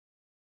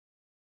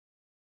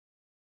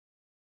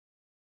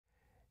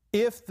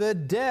If the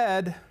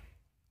dead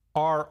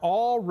are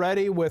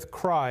already with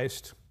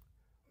Christ,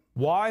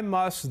 why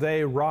must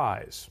they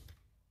rise?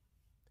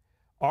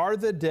 Are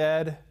the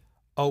dead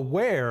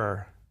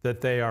aware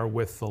that they are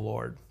with the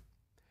Lord?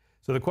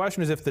 So the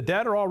question is, if the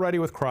dead are already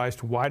with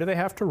Christ, why do they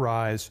have to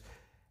rise?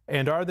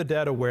 And are the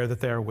dead aware that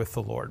they are with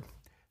the Lord?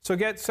 So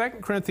get 2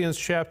 Corinthians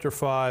chapter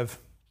 5,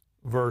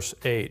 verse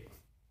 8.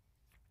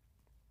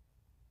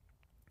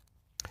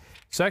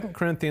 2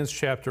 Corinthians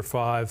chapter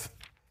 5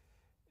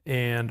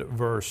 and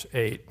verse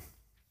 8.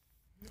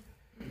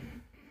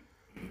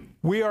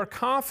 We are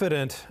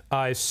confident,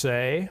 I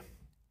say,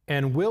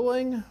 and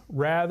willing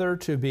rather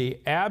to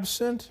be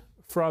absent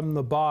from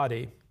the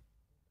body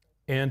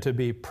and to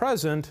be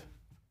present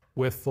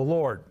with the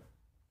Lord.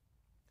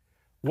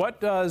 What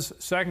does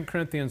 2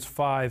 Corinthians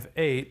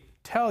 5:8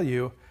 tell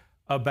you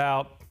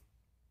about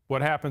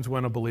what happens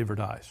when a believer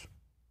dies?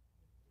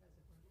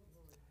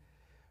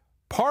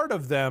 Part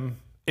of them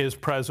is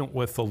present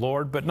with the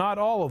Lord, but not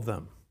all of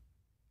them,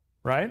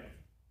 right?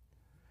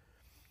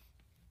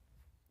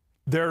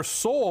 Their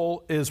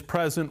soul is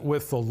present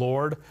with the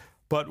Lord,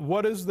 but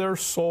what is their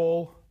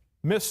soul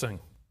missing?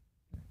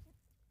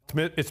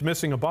 It's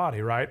missing a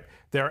body, right?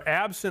 They're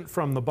absent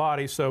from the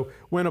body. So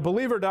when a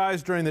believer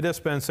dies during the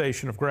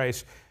dispensation of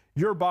grace,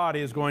 your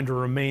body is going to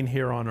remain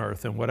here on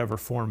earth in whatever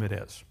form it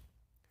is.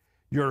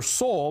 Your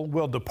soul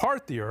will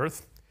depart the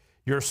earth.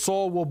 Your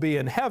soul will be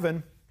in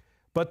heaven,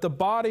 but the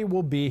body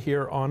will be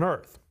here on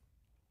earth.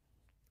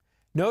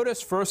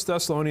 Notice 1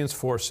 Thessalonians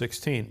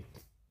 4:16.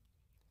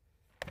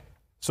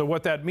 So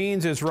what that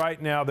means is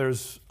right now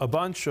there's a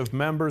bunch of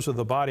members of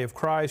the body of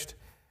Christ.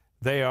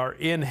 They are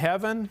in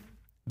heaven.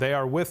 They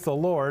are with the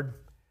Lord,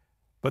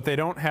 but they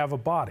don't have a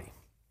body.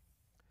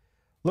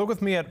 Look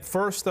with me at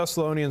 1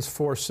 Thessalonians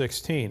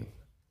 4:16.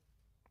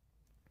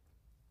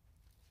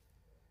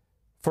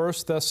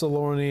 1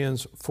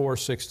 Thessalonians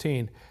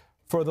 4:16.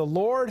 For the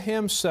Lord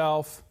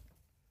himself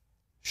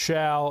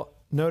shall,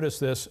 notice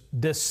this,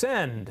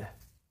 descend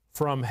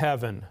from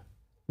heaven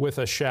with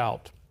a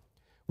shout,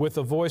 with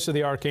the voice of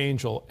the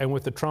archangel, and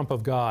with the trump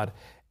of God,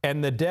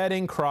 and the dead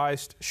in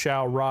Christ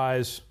shall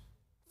rise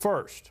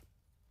first.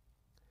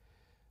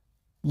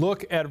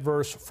 Look at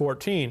verse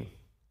 14.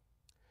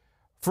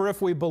 For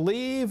if we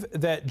believe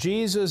that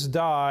Jesus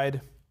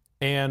died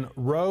and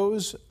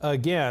rose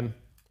again,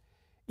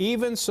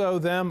 even so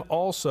them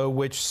also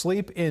which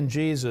sleep in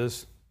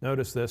Jesus,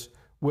 notice this,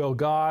 will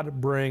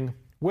God bring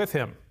with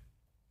him.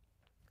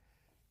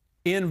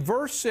 In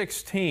verse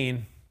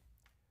 16,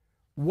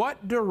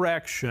 what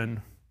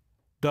direction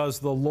does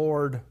the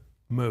Lord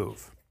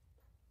move?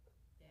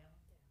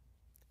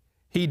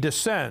 He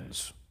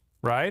descends,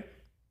 right?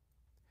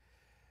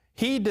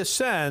 He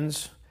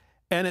descends,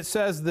 and it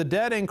says the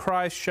dead in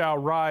Christ shall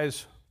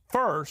rise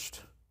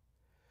first,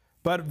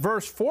 but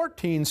verse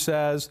 14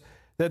 says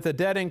that the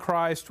dead in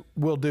Christ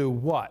will do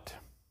what?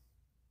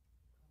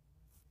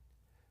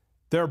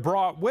 They're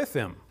brought with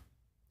him.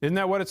 Isn't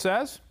that what it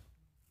says?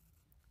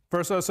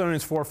 1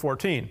 Thessalonians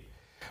 4:14.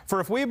 For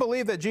if we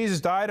believe that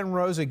Jesus died and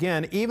rose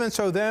again, even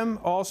so them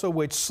also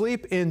which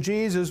sleep in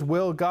Jesus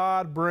will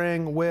God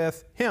bring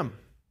with him.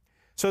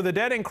 So the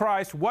dead in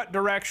Christ, what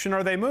direction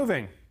are they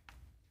moving?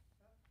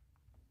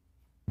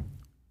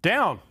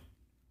 Down.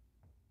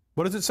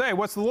 What does it say?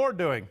 What's the Lord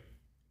doing?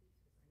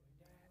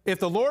 If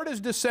the Lord is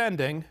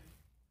descending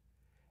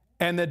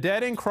and the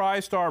dead in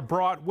Christ are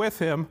brought with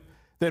him,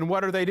 then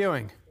what are they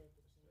doing?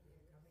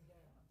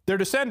 They're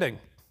descending.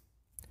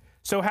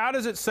 So how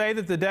does it say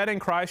that the dead in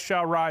Christ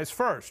shall rise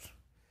first?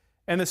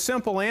 And the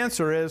simple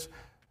answer is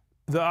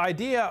the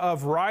idea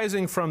of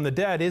rising from the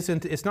dead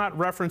it's not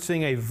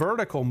referencing a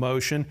vertical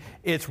motion,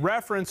 it's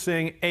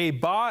referencing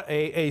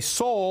a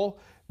soul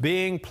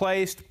being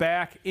placed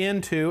back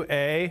into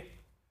a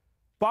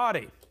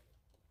body.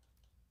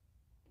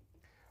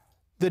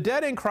 The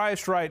dead in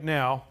Christ right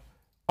now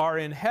are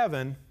in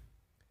heaven.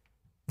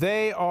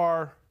 They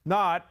are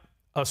not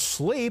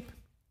asleep.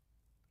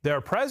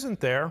 They're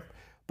present there.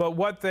 But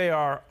what they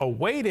are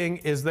awaiting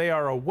is they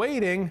are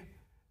awaiting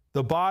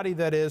the body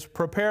that is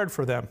prepared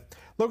for them.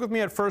 Look with me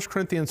at 1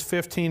 Corinthians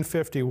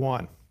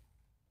 15:51.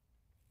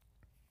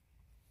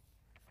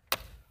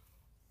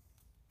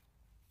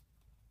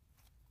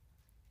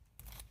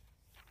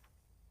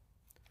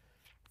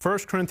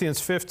 1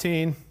 Corinthians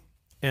 15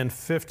 and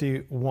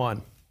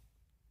 51.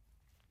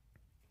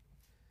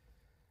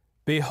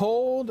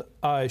 Behold,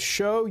 I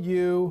show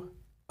you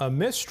a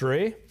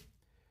mystery.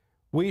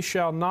 We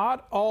shall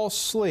not all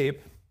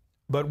sleep,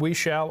 but we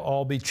shall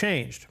all be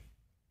changed.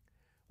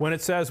 When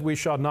it says we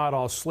shall not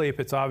all sleep,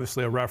 it's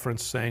obviously a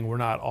reference saying we're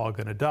not all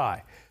going to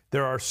die.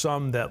 There are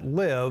some that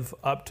live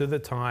up to the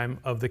time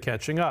of the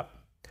catching up.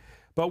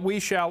 But we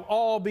shall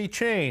all be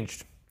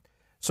changed.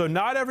 So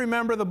not every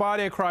member of the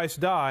body of Christ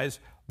dies,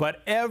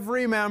 but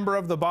every member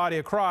of the body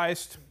of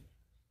Christ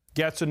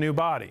gets a new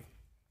body.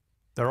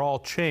 They're all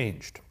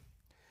changed.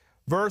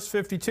 Verse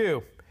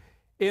 52,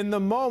 in the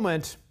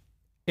moment,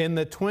 in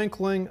the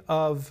twinkling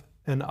of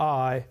an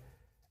eye,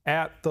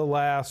 at the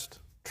last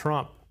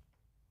trump.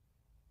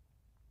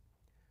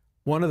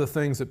 One of the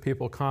things that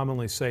people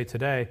commonly say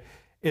today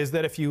is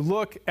that if you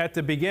look at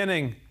the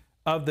beginning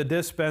of the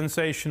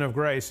dispensation of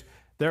grace,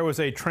 there was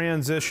a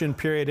transition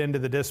period into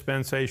the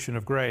dispensation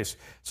of grace.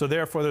 So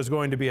therefore, there's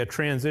going to be a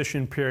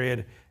transition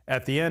period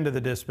at the end of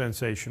the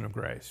dispensation of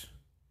grace.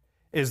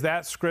 Is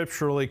that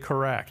scripturally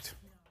correct?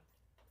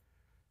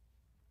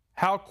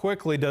 How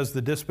quickly does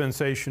the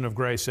dispensation of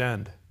grace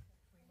end?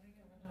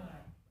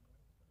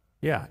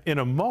 Yeah, in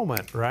a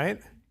moment, right?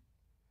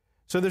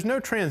 So there's no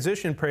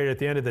transition period at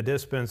the end of the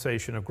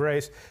dispensation of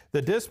grace.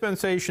 The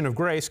dispensation of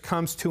grace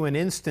comes to an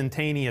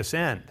instantaneous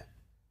end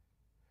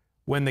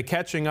when the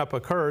catching up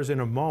occurs in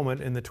a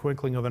moment, in the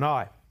twinkling of an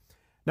eye.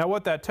 Now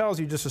what that tells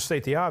you, just to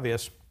state the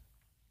obvious,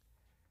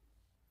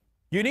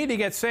 you need to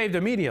get saved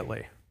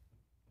immediately.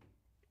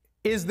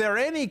 Is there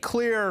any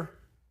clear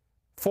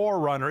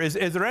forerunner? Is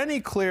there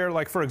any clear,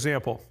 like for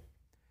example,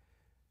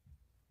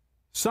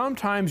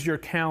 sometimes your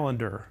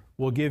calendar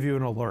will give you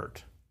an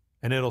alert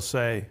and it'll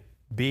say,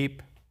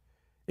 beep,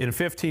 in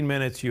 15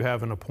 minutes you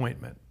have an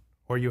appointment,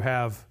 or you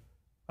have,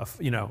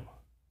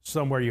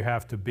 somewhere you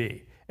have to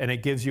be, and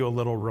it gives you a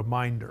little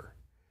reminder.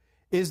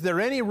 Is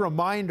there any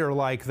reminder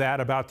like that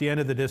about the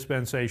end of the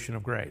dispensation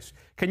of grace?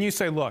 Can you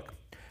say, look,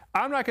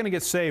 I'm not going to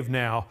get saved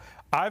now.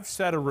 I've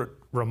set a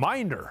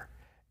reminder,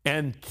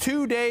 and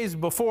 2 days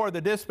before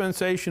the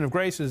dispensation of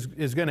grace is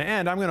going to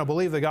end, I'm going to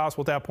believe the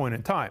gospel at that point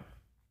in time.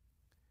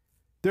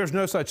 There's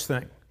no such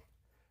thing.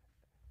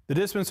 The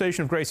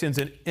dispensation of grace ends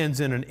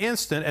in an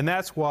instant, and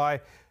that's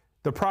why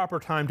the proper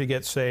time to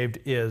get saved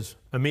is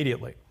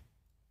immediately.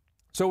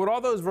 So what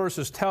all those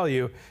verses tell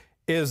you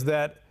is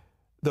that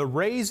the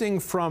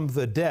raising from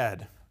the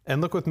dead,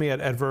 and look with me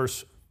at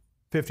verse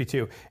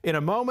 52, in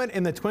a moment,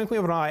 in the twinkling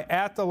of an eye,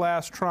 at the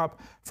last trump,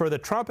 for the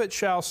trumpet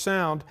shall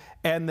sound,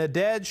 and the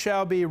dead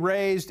shall be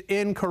raised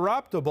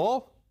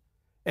incorruptible,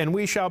 and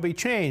we shall be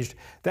changed.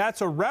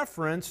 That's a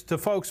reference to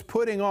folks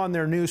putting on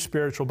their new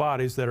spiritual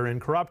bodies that are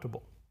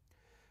incorruptible.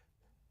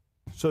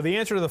 So the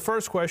answer to the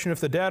first question, if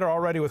the dead are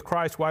already with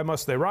Christ, why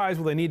must they rise?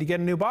 Well, they need to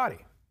get a new body.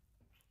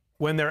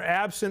 When they're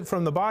absent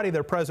from the body,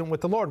 they're present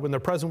with the Lord. When they're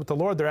present with the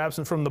Lord, they're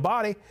absent from the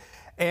body,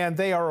 and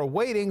they are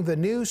awaiting the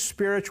new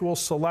spiritual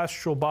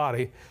celestial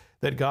body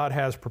that God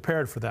has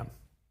prepared for them.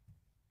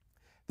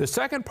 The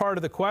second part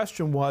of the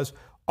question was,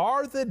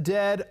 are the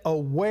dead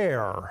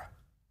aware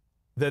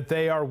that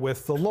they are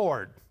with the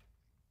Lord?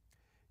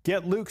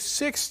 Get Luke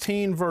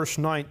 16, verse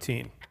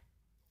 19.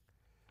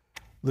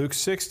 Luke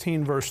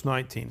 16, verse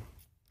 19.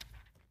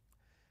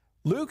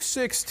 Luke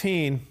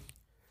 16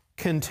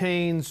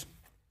 contains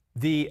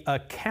the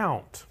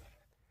account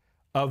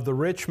of the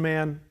rich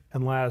man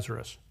and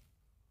Lazarus.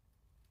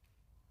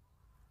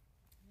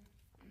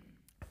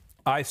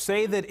 I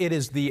say that it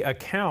is the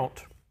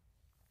account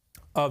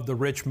of the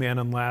rich man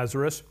and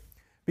Lazarus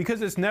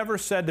because it's never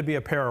said to be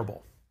a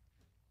parable.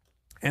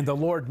 And the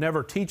Lord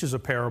never teaches a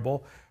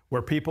parable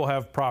where people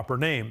have proper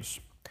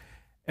names.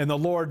 And the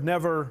Lord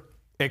never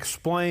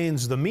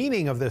explains the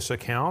meaning of this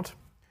account,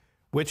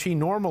 which he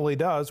normally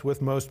does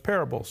with most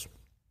parables.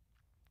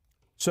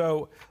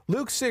 So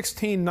Luke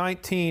 16,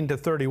 19 to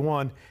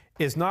 31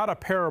 is not a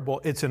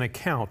parable, it's an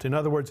account. In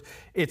other words,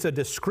 it's a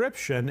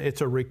description, it's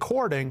a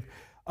recording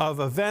of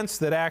events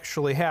that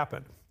actually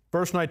happened.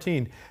 Verse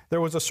 19, there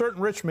was a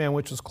certain rich man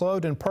which was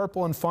clothed in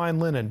purple and fine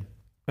linen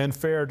and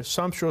fared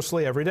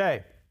sumptuously every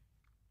day.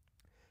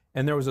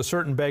 And there was a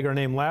certain beggar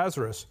named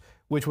Lazarus,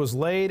 which was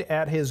laid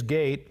at his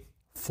gate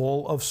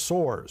full of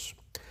sores,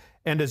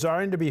 and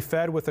desiring to be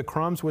fed with the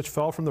crumbs which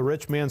fell from the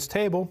rich man's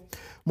table.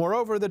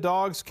 Moreover, the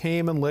dogs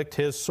came and licked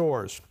his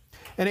sores.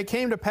 And it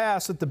came to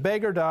pass that the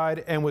beggar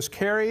died and was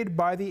carried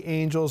by the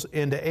angels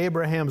into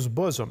Abraham's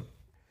bosom.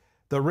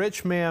 The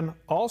rich man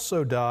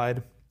also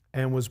died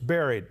and was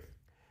buried.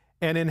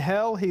 And in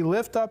hell he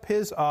lift up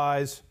his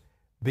eyes,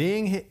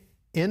 being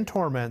in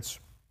torments,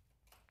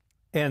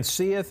 and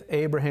seeth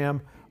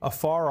Abraham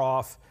afar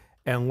off,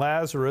 and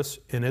Lazarus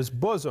in his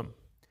bosom.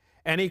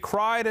 And he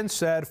cried and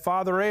said,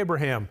 Father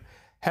Abraham,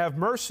 have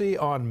mercy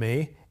on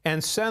me,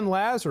 and send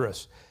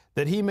Lazarus,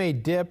 that he may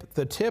dip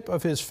the tip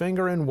of his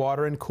finger in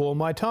water and cool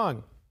my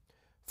tongue.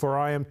 For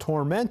I am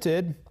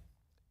tormented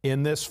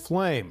in this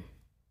flame.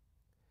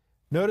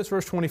 Notice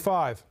verse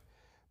 25.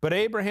 But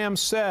Abraham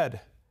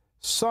said,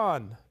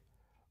 Son,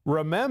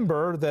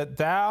 remember that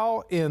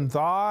thou in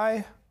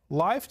thy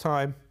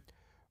lifetime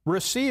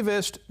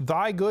receivest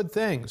thy good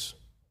things,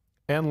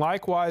 and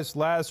likewise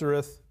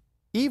Lazarus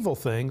evil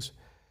things,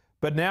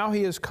 but now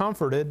he is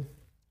comforted,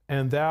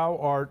 and thou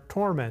art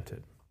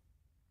tormented.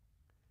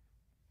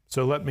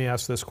 So let me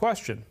ask this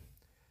question.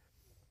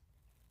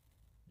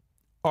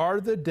 Are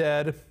the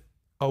dead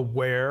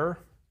aware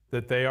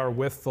that they are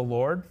with the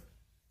Lord?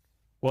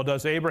 Well,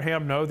 does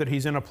Abraham know that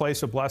he's in a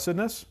place of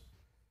blessedness?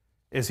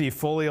 Is he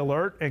fully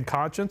alert and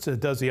conscious?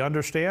 Does he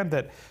understand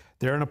that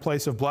they're in a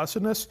place of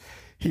blessedness?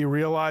 He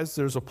realized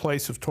there's a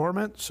place of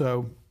torment.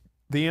 So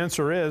the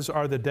answer is,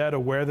 are the dead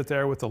aware that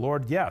they're with the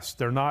Lord? Yes.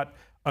 They're not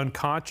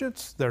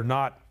unconscious. They're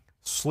not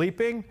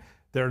sleeping.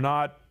 They're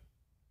not,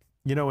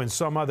 in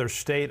some other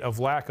state of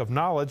lack of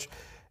knowledge.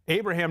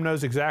 Abraham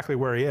knows exactly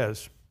where he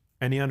is.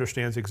 and he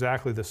understands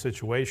exactly the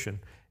situation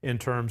in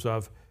terms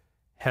of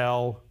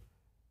hell,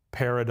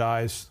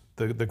 paradise,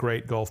 the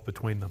great gulf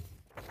between them.